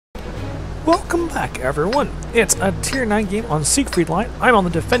Welcome back, everyone. It's a Tier 9 game on Siegfried Line. I'm on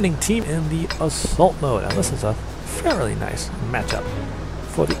the defending team in the assault mode, and this is a fairly nice matchup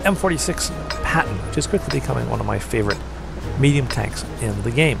for the M46 Patton, which is quickly becoming one of my favorite medium tanks in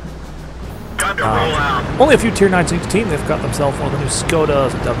the game. Only a few Tier 9s in each team. They've got themselves one of the new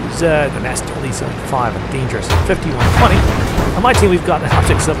Skodas, a WZ, a nasty LE75, a dangerous 5120. On my team, we've got an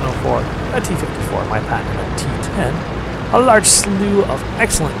Optic 704, a T54, my Patton, and a T10. A large slew of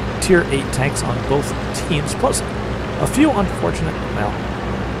excellent Tier 8 tanks on both teams, plus a few unfortunate, well,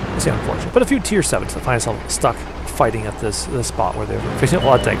 I say unfortunate, but a few Tier 7s that find themselves stuck fighting at this spot where they're facing a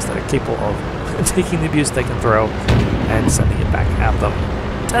lot of tanks that are capable of taking the abuse they can throw and sending it back at them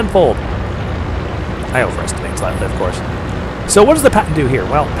tenfold. I overestimate slightly, of course. So what does the Patton do here?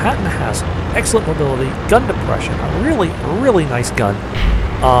 Well, Patton has excellent mobility, gun depression, a really nice gun.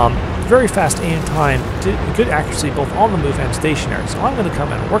 Very fast aim time, good accuracy both on the move and stationary. So I'm going to come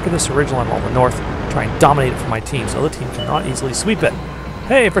in and work at this original line along the north, try and dominate it for my team so the team cannot easily sweep it.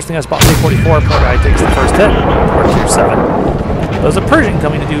 Hey, first thing I spot M44, poor guy takes the first hit, or Tier 7. There's a Persian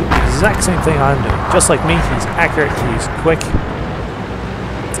coming to do the exact same thing I'm doing. Just like me, he's accurate, he's quick,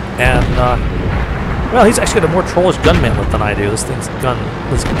 and well, he's actually got a more trollish gun mantlet than I do. This thing's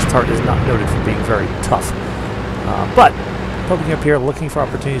turret is not noted for being very tough. But poking up here, looking for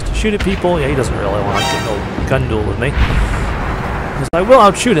opportunities to shoot at people. Yeah, he doesn't really want to get no gun duel with me. Because I will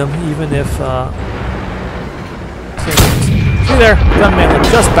outshoot him, even if... see there, gun mantlet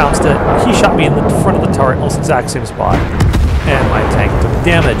just bounced it. He shot me in the front of the turret, almost exact same spot. And my tank took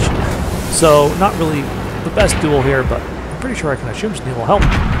damage. So, not really the best duel here, but I'm pretty sure I can assume some will help.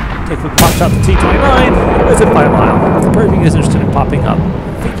 Take a quick pot shot to T29 with it by a mile. If the Persian is interested in popping up,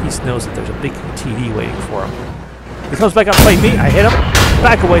 I think he knows that there's a big TD waiting for him. He comes back up to fight me, I hit him,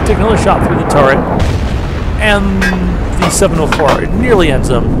 back away, take another shot through the turret, and the 704 nearly ends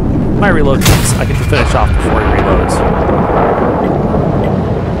him. My reload means I get to finish off before he reloads.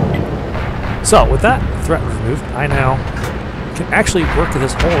 So, with that threat removed, I now can actually work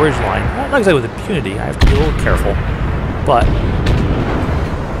this whole ridge line. Not exactly with impunity, I have to be a little careful, but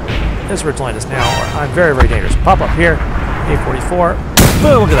this ridge line is now, I'm very dangerous. Pop up here, A44.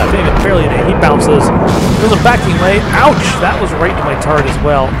 Boom, look at that, barely an A. He bounces. There's a backing ray. Ouch! That was right into my turret as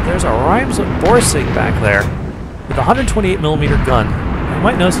well. There's a Rhymes of Borsig back there with a 128mm gun. You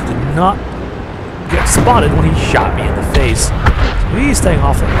might notice he did not get spotted when he shot me in the face. So he's staying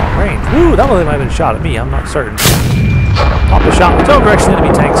off at long range. Ooh, that might have been a shot at me. I'm not certain. Pop a shot in the direction, enemy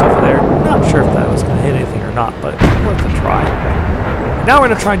tanks over there. Not sure if that was going to hit anything or not, but worth a try. Now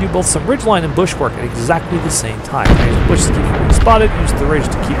we're going to try and do both some ridgeline and bush work at exactly the same time. I use the bush to keep me spotted, use the ridge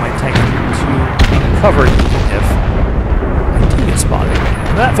to keep my tank covered even if I do get spotted.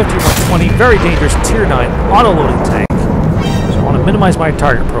 And that 5120, very dangerous Tier 9 auto-loading tank. So I want to minimize my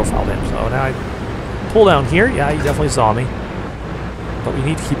target profile then. So now I pull down here. Yeah, he definitely saw me. But we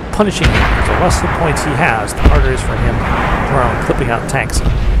need to keep punishing him. So the less the points he has, the harder it is for him around clipping out tanks in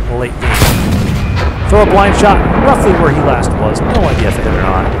the late game. Throw a blind shot roughly where he last was. No idea if it hit or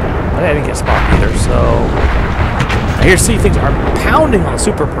not. But I didn't get spotted either, so... I hear see things are pounding on the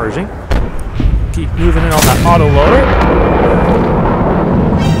Super Pershing. Keep moving in on that auto-loader.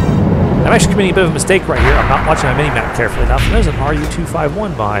 I'm actually committing a bit of a mistake right here. I'm not watching my mini-map carefully enough. There's an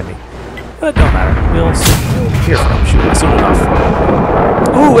RU-251 behind me. But it don't matter. We'll hear from him shooting soon enough.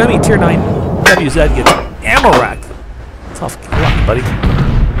 Ooh, enemy Tier 9 WZ gets ammo racked. Tough luck, buddy.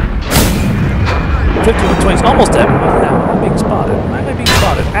 5120 is almost dead. Am I being spotted? Am I being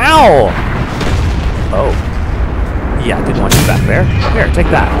spotted? Ow! Oh. Yeah, I didn't want you back there. Here, take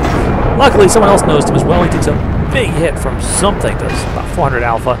that. Luckily, someone else noticed him as well. He takes a big hit from something. Does about 400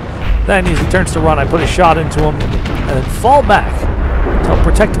 alpha. Then, as he turns to run, I put a shot into him and then fall back to help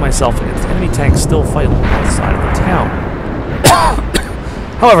protect myself against enemy tanks still fighting on the north side of the town.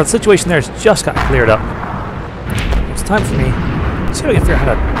 However, the situation there has just got cleared up. It's time for me to see if I can figure out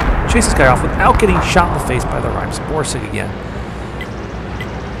how to chase this guy off without getting shot in the face by the Rhymes Borsig again.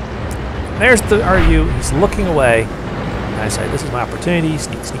 There's the RU. He's looking away. And I say, this is my opportunity.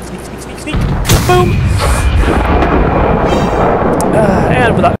 Sneak. Boom!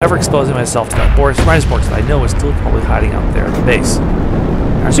 And without ever exposing myself to that Rhymes Borsig I know is still probably hiding out there at the base.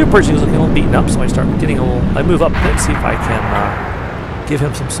 Our Super Pershing is looking a little beaten up, so I start getting a little... I move up a bit, see if I can give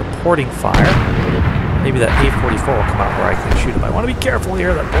him some supporting fire. Maybe that A44 will come out where I can shoot him. I want to be careful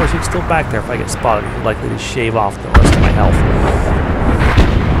here. That Borsig's still back there. If I get spotted, he's likely to shave off the rest of my health.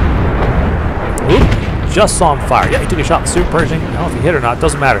 Oop, just saw him fire. Yeah, he took a shot at the Super Pershing. I don't know if he hit or not.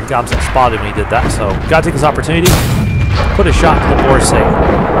 Doesn't matter. He got himself spotted when he did that. So, gotta take this opportunity. Put a shot to the Borsig.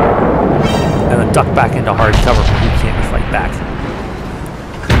 And then duck back into hard cover when he can't fight back.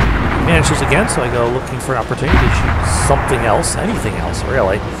 vanishes again, so I go looking for an opportunity to shoot something else, anything else,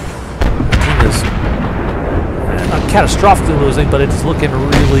 really. The team is not catastrophically losing, but it's looking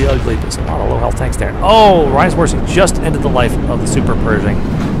really ugly. There's a lot of low health tanks there. Oh, Ryan's Borsig just ended the life of the Super Pershing.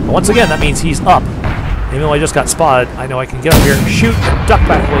 But once again, that means he's up. Even though I just got spotted, I know I can get up here, shoot, and duck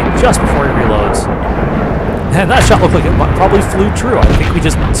back away just before he reloads. And that shot looked like it probably flew true. I think we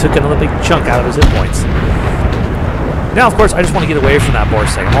just took another big chunk out of his hit points. Now, of course, I just want to get away from that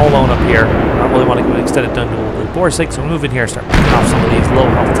Borsig. I'm all alone up here. I don't really want to go an extended done duel with Borsig, so I'll move in here and start picking off some of these low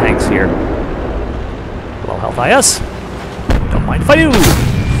health tanks here. Low health IS. Don't mind if I do.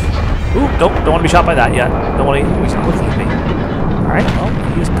 Ooh, don't want to be shot by that yet. Don't want to. He's not looking at me. All right. Well,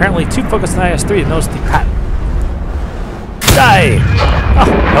 he's apparently too focused on IS-3 to notice the pattern. Die. Oh,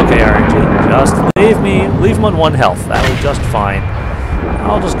 okay, RNG. Just leave him on 1 health. That was just fine.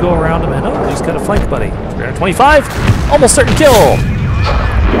 I'll just go around him and oh, he's got a flank buddy. 325. Almost certain kill.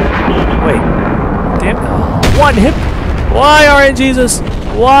 Wait. Damn. Oh, 1 hit. Why, RNGesus?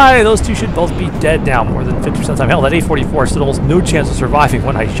 Why? Those two should both be dead now. More than 50% of the time. Hell, that A44 stood almost no chance of surviving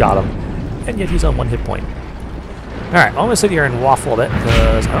when I shot him. And yet he's on 1 hit point. Alright, I'm going to sit here and waffle a bit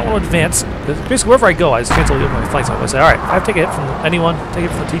because I don't want to advance. Basically, wherever I go, I just cancel my flanks. I'm going to say, alright, if I have to take a hit from anyone, take it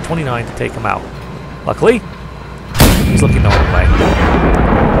from the T-29 to take him out. Luckily, he's looking the other way.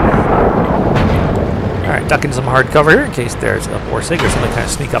 Alright, ducking some hard cover here in case there's a Borsig or something kind of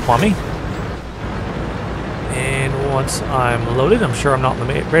sneak up on me. And once I'm loaded, I'm sure I'm not in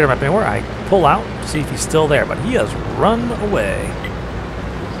the radar map anywhere, I pull out to see if he's still there, but he has run away.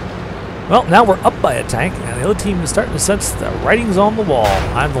 Well, now we're up by a tank, and the other team is starting to sense the writing's on the wall.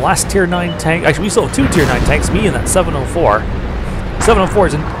 I'm the last Tier 9 tank. Actually, we still have 2 Tier 9 tanks, me and that 704. 704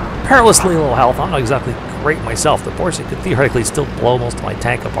 is in perilously low health. I'm not exactly great myself. The Borsig could theoretically still blow most of my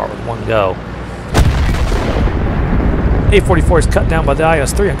tank apart with 1 go. A44 is cut down by the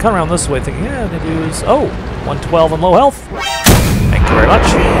IS-3. I'm coming around this way thinking, yeah, I'm going to use... Oh, 112 on low health. Thank you very much.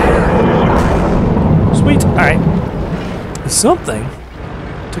 Sweet. All right. Something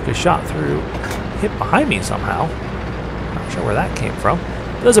took a shot through, hit behind me somehow. Not sure where that came from.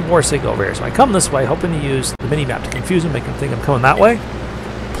 But there's a Borsig over here, so I come this way, hoping to use the mini-map to confuse him, make him think I'm coming that way.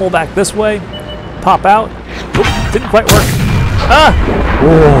 Pull back this way, pop out. Oop, didn't quite work. Ah!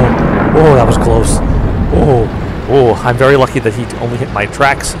 Oh, that was close. Oh, I'm very lucky that he only hit my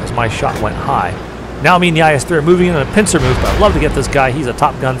tracks as my shot went high. Now me and the IS-3 are moving in a pincer move, but I'd love to get this guy. He's a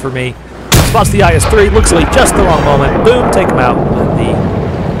top gun for me. Spots the IS-3, looks like just the wrong moment. Boom, take him out with the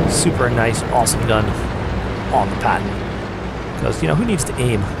super nice, awesome gun on the pattern. Because, you know, who needs to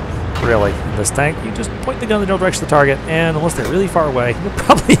aim, really, in this tank? You just point the gun in the general direction of the target, and unless they're really far away, you'll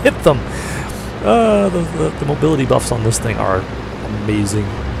probably hit them. The mobility buffs on this thing are amazing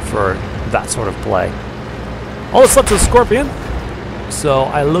for that sort of play. All that's left is a Scorpion, so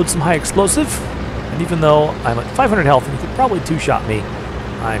I load some high explosive, and even though I'm at 500 health and he could probably 2-shot me,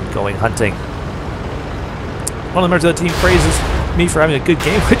 I'm going hunting. One of the members of the team praises me for having a good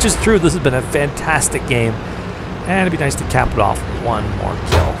game, which is true. This has been a fantastic game, and it'd be nice to cap it off with 1 more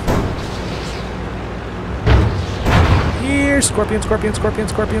kill. Here, Scorpion, Scorpion, Scorpion,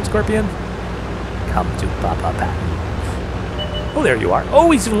 Scorpion, Scorpion. Come to Papa Pat. Oh, there you are.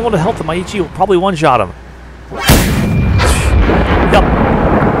 Oh, he's even low to health, and my HE will probably 1-shot him. Yep.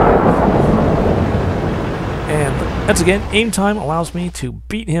 And once again, aim time allows me to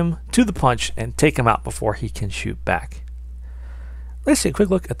beat him to the punch and take him out before he can shoot back. Let's take a quick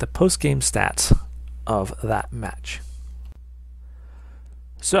look at the post-game stats of that match.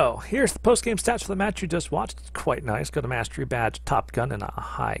 So, here's the post-game stats for the match you just watched. It's quite nice. Got a mastery badge, top gun, and a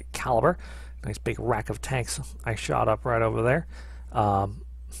high caliber. Nice big rack of tanks I shot up right over there.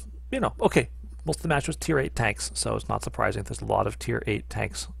 You know, okay. Most of the match was Tier 8 tanks, so it's not surprising there's a lot of Tier 8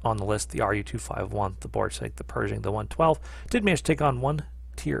 tanks on the list. The RU-251, the Borsig, the Pershing, the 112. Did manage to take on 1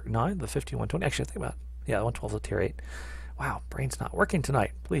 Tier 9, the 5120. Actually, I think about it. Yeah, the 112 is a Tier 8. Wow, brain's not working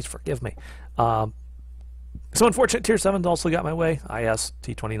tonight. Please forgive me. So unfortunate, Tier 7's also got my way. IS,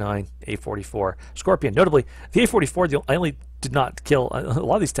 T-29, A44, Scorpion. Notably, the A44, I only did not kill a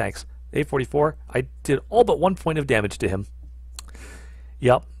lot of these tanks. The A44, I did all but 1 point of damage to him.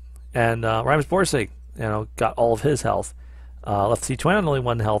 Yep. And Rhymes Borsig, you know, got all of his health. Left T-20 on only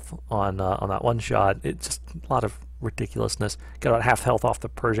 1 health on that 1 shot. It's just a lot of ridiculousness. Got about half health off the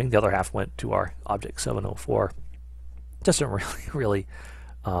Pershing. The other half went to our Object 704. Just some really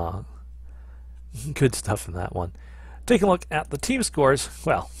good stuff in that one. Taking a look at the team scores,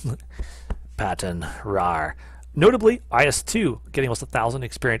 well, Patton, rar. Notably, IS-2 getting almost 1,000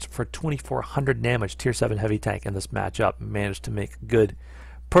 experience for 2,400 damage. Tier 7 heavy tank in this matchup managed to make good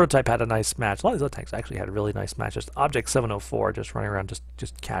Prototype had a nice match. A lot of these other tanks actually had really nice matches. Object 704 just running around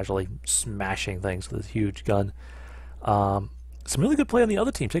just casually smashing things with his huge gun. Some really good play on the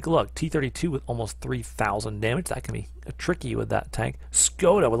other team. Take a look. T-32 with almost 3,000 damage. That can be tricky with that tank.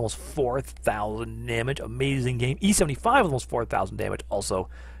 Skoda with almost 4,000 damage. Amazing game. E-75 with almost 4,000 damage. Also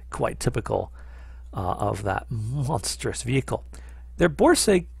quite typical of that monstrous vehicle. Their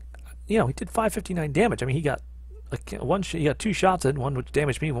Borsig, you know, he did 559 damage. I mean, he got he got 2 shots in, one which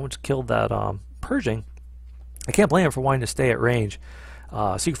damaged me, one which killed that Pershing. I can't blame him for wanting to stay at range.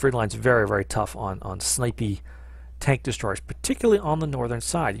 Siegfried Line's very, very tough on snipey tank destroyers, particularly on the northern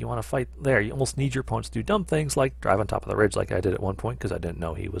side. You want to fight there. You almost need your opponents to do dumb things like drive on top of the ridge like I did at one point because I didn't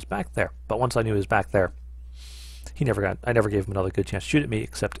know he was back there. But once I knew he was back there, I never gave him another good chance to shoot at me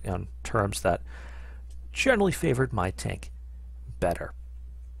except on terms that generally favored my tank better.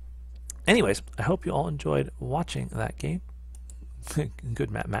 Anyways, I hope you all enjoyed watching that game. Good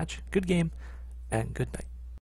match, good game, and good night.